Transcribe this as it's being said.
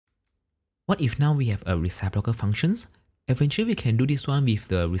What if now we have a reciprocal functions? Eventually we can do this one with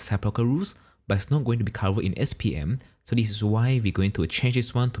the reciprocal rules, but it's not going to be covered in SPM. So this is why we're going to change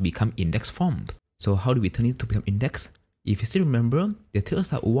this one to become index form. So how do we turn it to become index? If you still remember, they tell us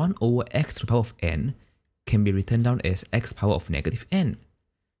that 1 over x to the power of n can be written down as x power of negative n.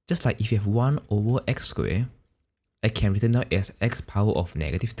 Just like if you have 1 over x squared, I can written down as x power of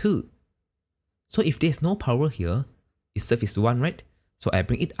negative 2. So if there's no power here, itself is 1, right? So I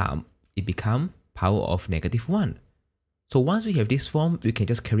bring it up, it becomes power of negative 1. So once we have this form, we can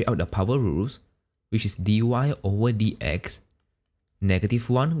just carry out the power rules, which is dy over dx, negative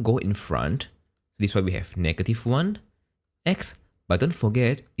 1 go in front. This is why we have negative 1 x, but don't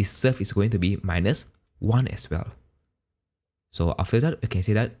forget itself is going to be minus 1 as well. So after that, we can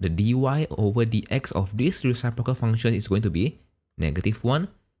say that the dy over dx of this reciprocal function is going to be negative 1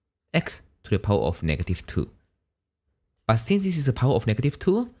 x to the power of negative 2. But since this is the power of negative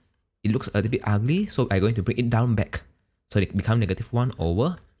 2, it looks a little bit ugly, so I'm going to bring it down back. So it becomes negative 1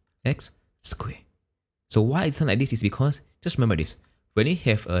 over x squared. So why it's not like this is because, just remember this, when you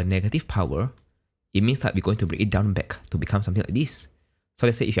have a negative power, it means that we're going to bring it down back to become something like this. So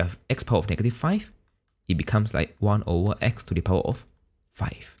let's say if you have x power of negative 5, it becomes like 1 over x to the power of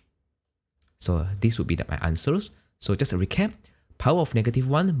 5. So this would be my answers. So just a recap, power of negative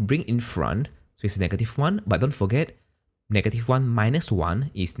 1 bring in front, so it's negative 1, but don't forget, negative 1 minus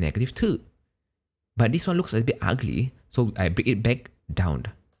 1 is negative 2. But this one looks a bit ugly, so I bring it back down.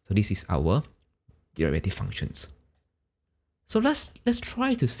 So this is our derivative functions. So let's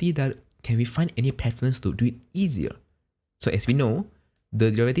try to see that can we find any patterns to do it easier. So as we know,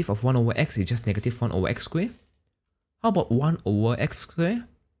 the derivative of 1 over x is just negative 1 over x squared. How about 1 over x squared?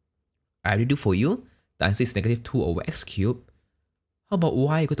 I already do for you. The answer is negative 2 over x cubed. How about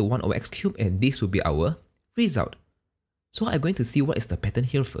y equal to 1 over x cubed, and this will be our result. So I'm going to see what is the pattern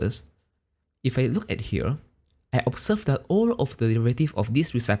here first. If I look at here, I observe that all of the derivative of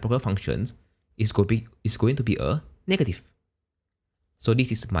these reciprocal functions is going to be a negative. So this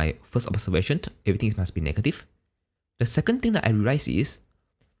is my first observation, everything must be negative. The second thing that I realize is,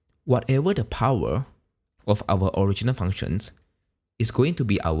 whatever the power of our original functions is going to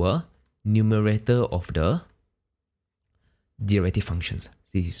be our numerator of the derivative functions.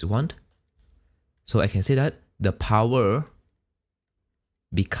 This is 1. So I can say that the power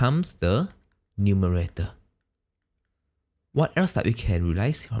becomes the numerator. What else that we can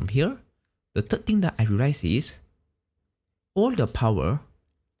realize from here? The third thing that I realize is all the power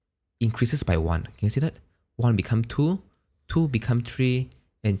increases by 1. Can you see that? 1 become 2, 2 become 3,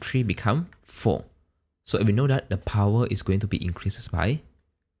 and 3 become 4. So we know that the power is going to be increased by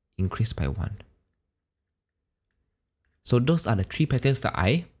 1. So those are the 3 patterns that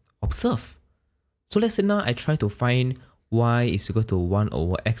I observe. So let's say now I try to find y is equal to 1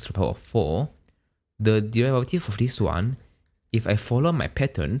 over x to the power of 4. The derivative of this one, if I follow my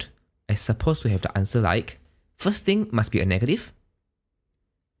pattern, I'm supposed to have the answer like, first thing must be a negative,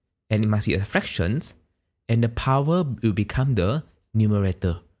 and it must be a fractions, and the power will become the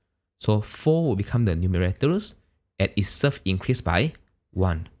numerator. So 4 will become the numerators, and itself increased by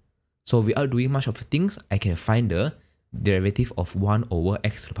 1. So without doing much of the things, I can find the derivative of 1 over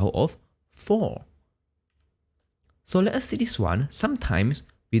x to the power of 4. So let us see this one. Sometimes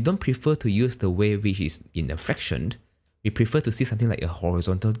we don't prefer to use the way which is in the fraction. We prefer to see something like a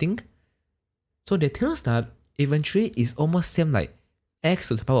horizontal thing. So they tell us that eventually it's almost same like x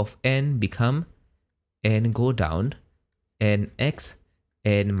to the power of n become n go down and x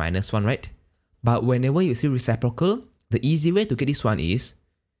n minus 1, right? But whenever you see reciprocal, the easy way to get this one is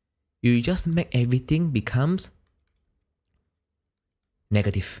you just make everything becomes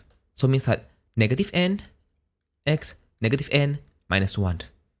negative. So it means that negative n, x, negative n, minus 1.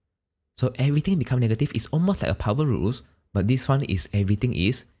 So everything become negative. It's almost like a power rules, but this one is everything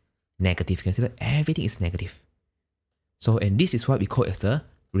is negative. You can see that everything is negative. So, and this is what we call as the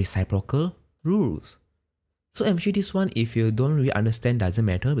reciprocal rules. So actually this one, if you don't really understand, doesn't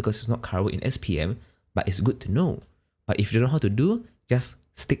matter because it's not covered in SPM, but it's good to know. But if you don't know how to do, just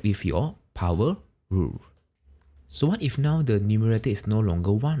stick with your power rule. So what if now the numerator is no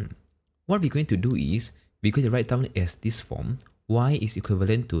longer 1? What we're going to do is, we're going to write down as this form, y is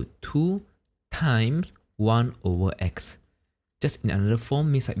equivalent to 2 times 1 over x. Just in another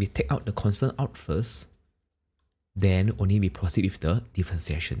form means that we take out the constant out first, then only we proceed with the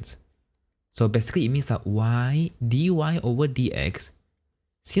differentiations. So basically it means that y dy over dx,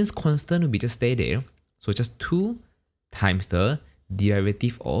 since constant will be just stay there, so just 2 times the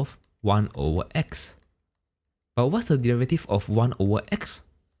derivative of 1 over x. But what's the derivative of 1 over x?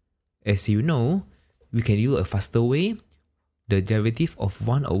 As you know, we can use a faster way. The derivative of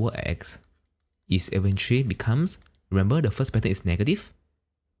 1 over x is eventually becomes, remember the first pattern is negative,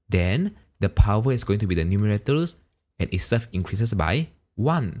 then the power is going to be the numerators and itself increases by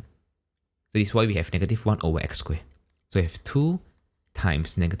 1. So this is why we have negative 1 over x squared. So we have 2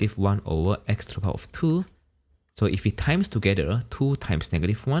 times negative 1 over x to the power of 2. So if we times together 2 times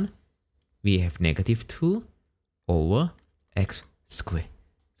negative 1, we have negative 2 over x squared.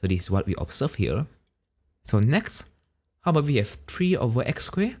 So this is what we observe here. So next, how about we have 3 over x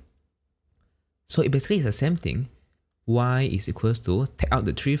squared? So it basically is the same thing. Y is equals to, take out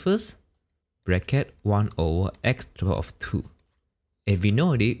the 3 first, bracket 1 over x to the power of 2. If we know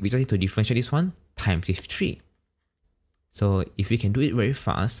already, we just need to differentiate this one times with 3. So if we can do it very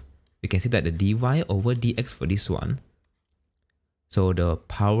fast, we can see that the dy over dx for this one, so the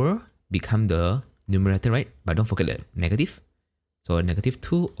power become the numerator, right? But don't forget that negative. So negative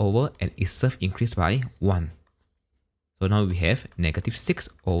 2 over and itself increased by 1. So now we have negative 6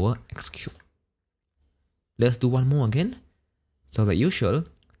 over x cubed. Let's do one more again. So like usual,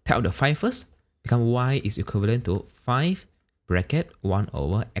 take out the 5 first, become y is equivalent to 5 bracket 1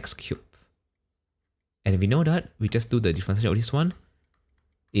 over x cubed. And we know that we just do the differentiation of this one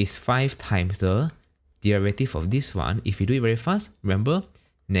is 5 times the derivative of this one. If we do it very fast, remember,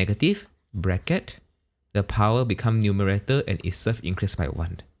 negative bracket, the power become numerator and itself increased by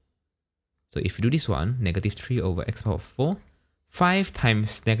 1. So if you do this one, negative 3 over x power of 4, 5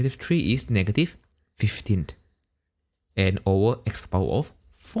 times negative 3 is negative 15. And over x power of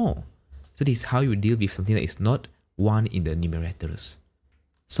 4. So this is how you deal with something that is not 1 in the numerators.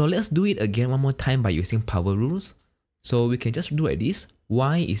 So let's do it again one more time by using power rules. So we can just do like this.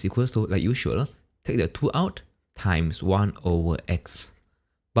 Y is equals to, like usual, take the 2 out times 1 over x.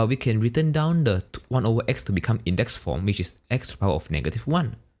 But we can return down the 1 over x to become index form, which is x to the power of negative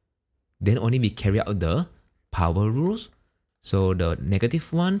 1. Then only we carry out the power rules. So the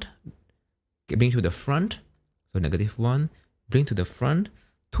negative 1 bring to the front. So negative 1 bring to the front.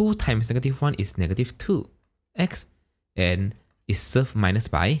 2 times negative 1 is negative 2x. And is served minus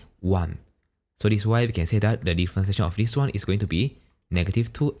by 1. So this is why we can say that the differentiation of this one is going to be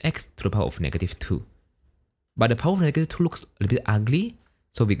negative 2x to the power of negative 2. But the power of negative 2 looks a little bit ugly.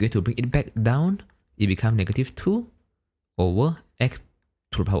 So we're going to bring it back down. It becomes negative 2 over x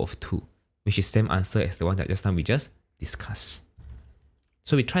to the power of 2. Which is the same answer as the one that just now we just discussed.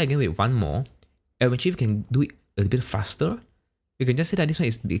 So we try again with one more. Eventually we can do it a little bit faster. We can just say that this one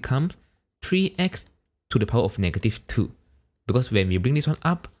becomes 3x to the power of negative 2. Because when we bring this one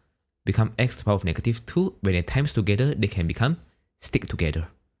up, become x to the power of negative 2, when they times together, they can become stick together.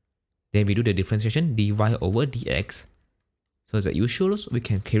 Then we do the differentiation dy over dx. So as usual, we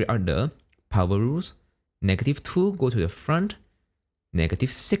can carry out the power rules. Negative 2 go to the front,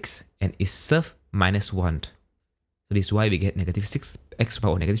 negative 6 and is served minus 1. So this is why we get negative 6 x to the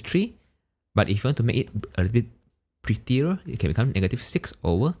power of negative 3. But if you want to make it a little bit prettier, it can become negative 6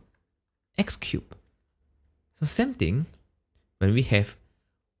 over x cubed. So same thing. When we have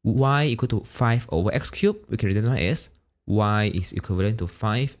y equal to 5 over x cubed, we can write it down as y is equivalent to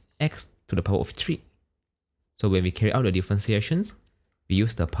 5x to the power of 3. So when we carry out the differentiations, we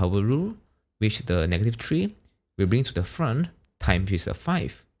use the power rule, which the negative 3 we bring to the front times with the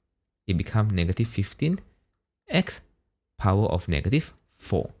 5. It becomes negative 15x power of negative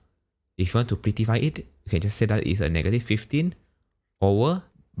 4. If you want to prettify it, you can just say that it's a negative 15 over,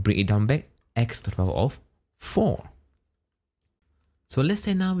 bring it down back, x to the power of 4. So let's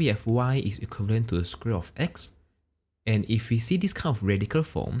say now we have y is equivalent to the square of x. And if we see this kind of radical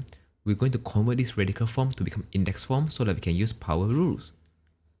form, we're going to convert this radical form to become index form so that we can use power rules.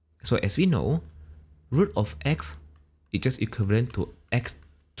 So as we know, root of x is just equivalent to x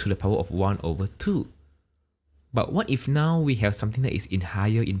to the power of 1 over 2. But what if now we have something that is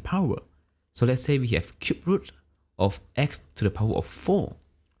higher in power? So let's say we have cube root of x to the power of 4.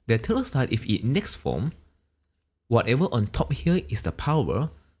 That tells us that if in index form, whatever on top here is the power.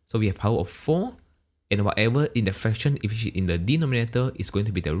 So we have power of 4. And whatever in the fraction, if it's in the denominator, is going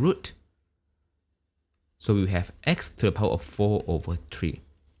to be the root. So we have x to the power of 4 over 3.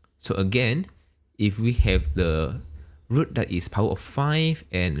 So again, if we have the root that is power of 5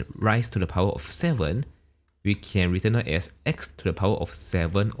 and rise to the power of 7, we can written it as x to the power of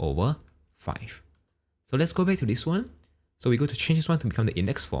 7 over 5. So let's go back to this one. So we're going to change this one to become the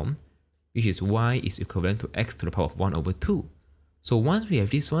index form, which is y is equivalent to x to the power of 1 over 2. So once we have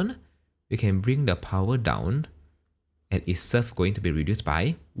this one, we can bring the power down and itself going to be reduced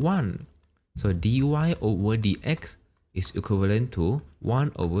by 1. So dy over dx is equivalent to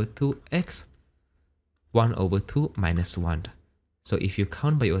 1 over 2x, 1 over 2 minus 1. So if you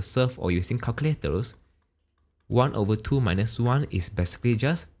count by yourself or using calculators, 1 over 2 minus 1 is basically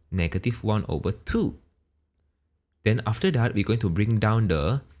just negative 1 over 2. Then after that, we're going to bring down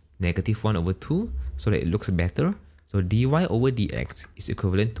the negative 1 over 2 so that it looks better. So dy over dx is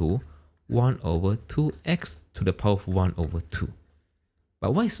equivalent to 1 over 2x to the power of 1 over 2.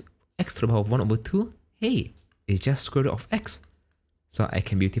 But what is x to the power of 1 over 2? Hey, it's just square root of x. So I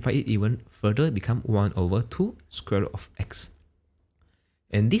can beautify it even further, become 1 over 2 square root of x.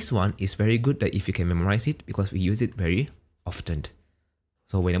 And this one is very good that if you can memorize it because we use it very often.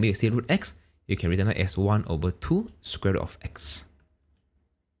 So whenever you see root x, you can write it as 1 over 2 square root of x.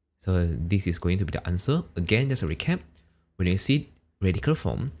 So this is going to be the answer. Again, just a recap. When you see radical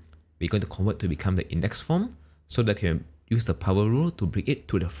form, we're going to convert to become the index form so that we can use the power rule to bring it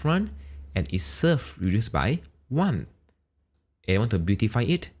to the front and it's served reduced by 1. And I want to beautify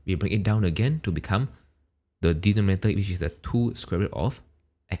it, we bring it down again to become the denominator, which is the 2 square root of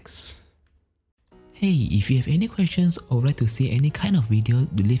x. Hey, if you have any questions or would like to see any kind of video,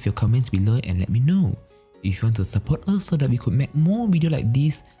 do leave your comments below and let me know. If you want to support us so that we could make more videos like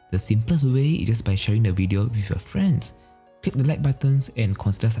this, the simplest way is just by sharing the video with your friends. Click the like buttons and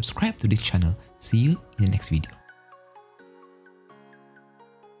consider subscribe to this channel. See you in the next video.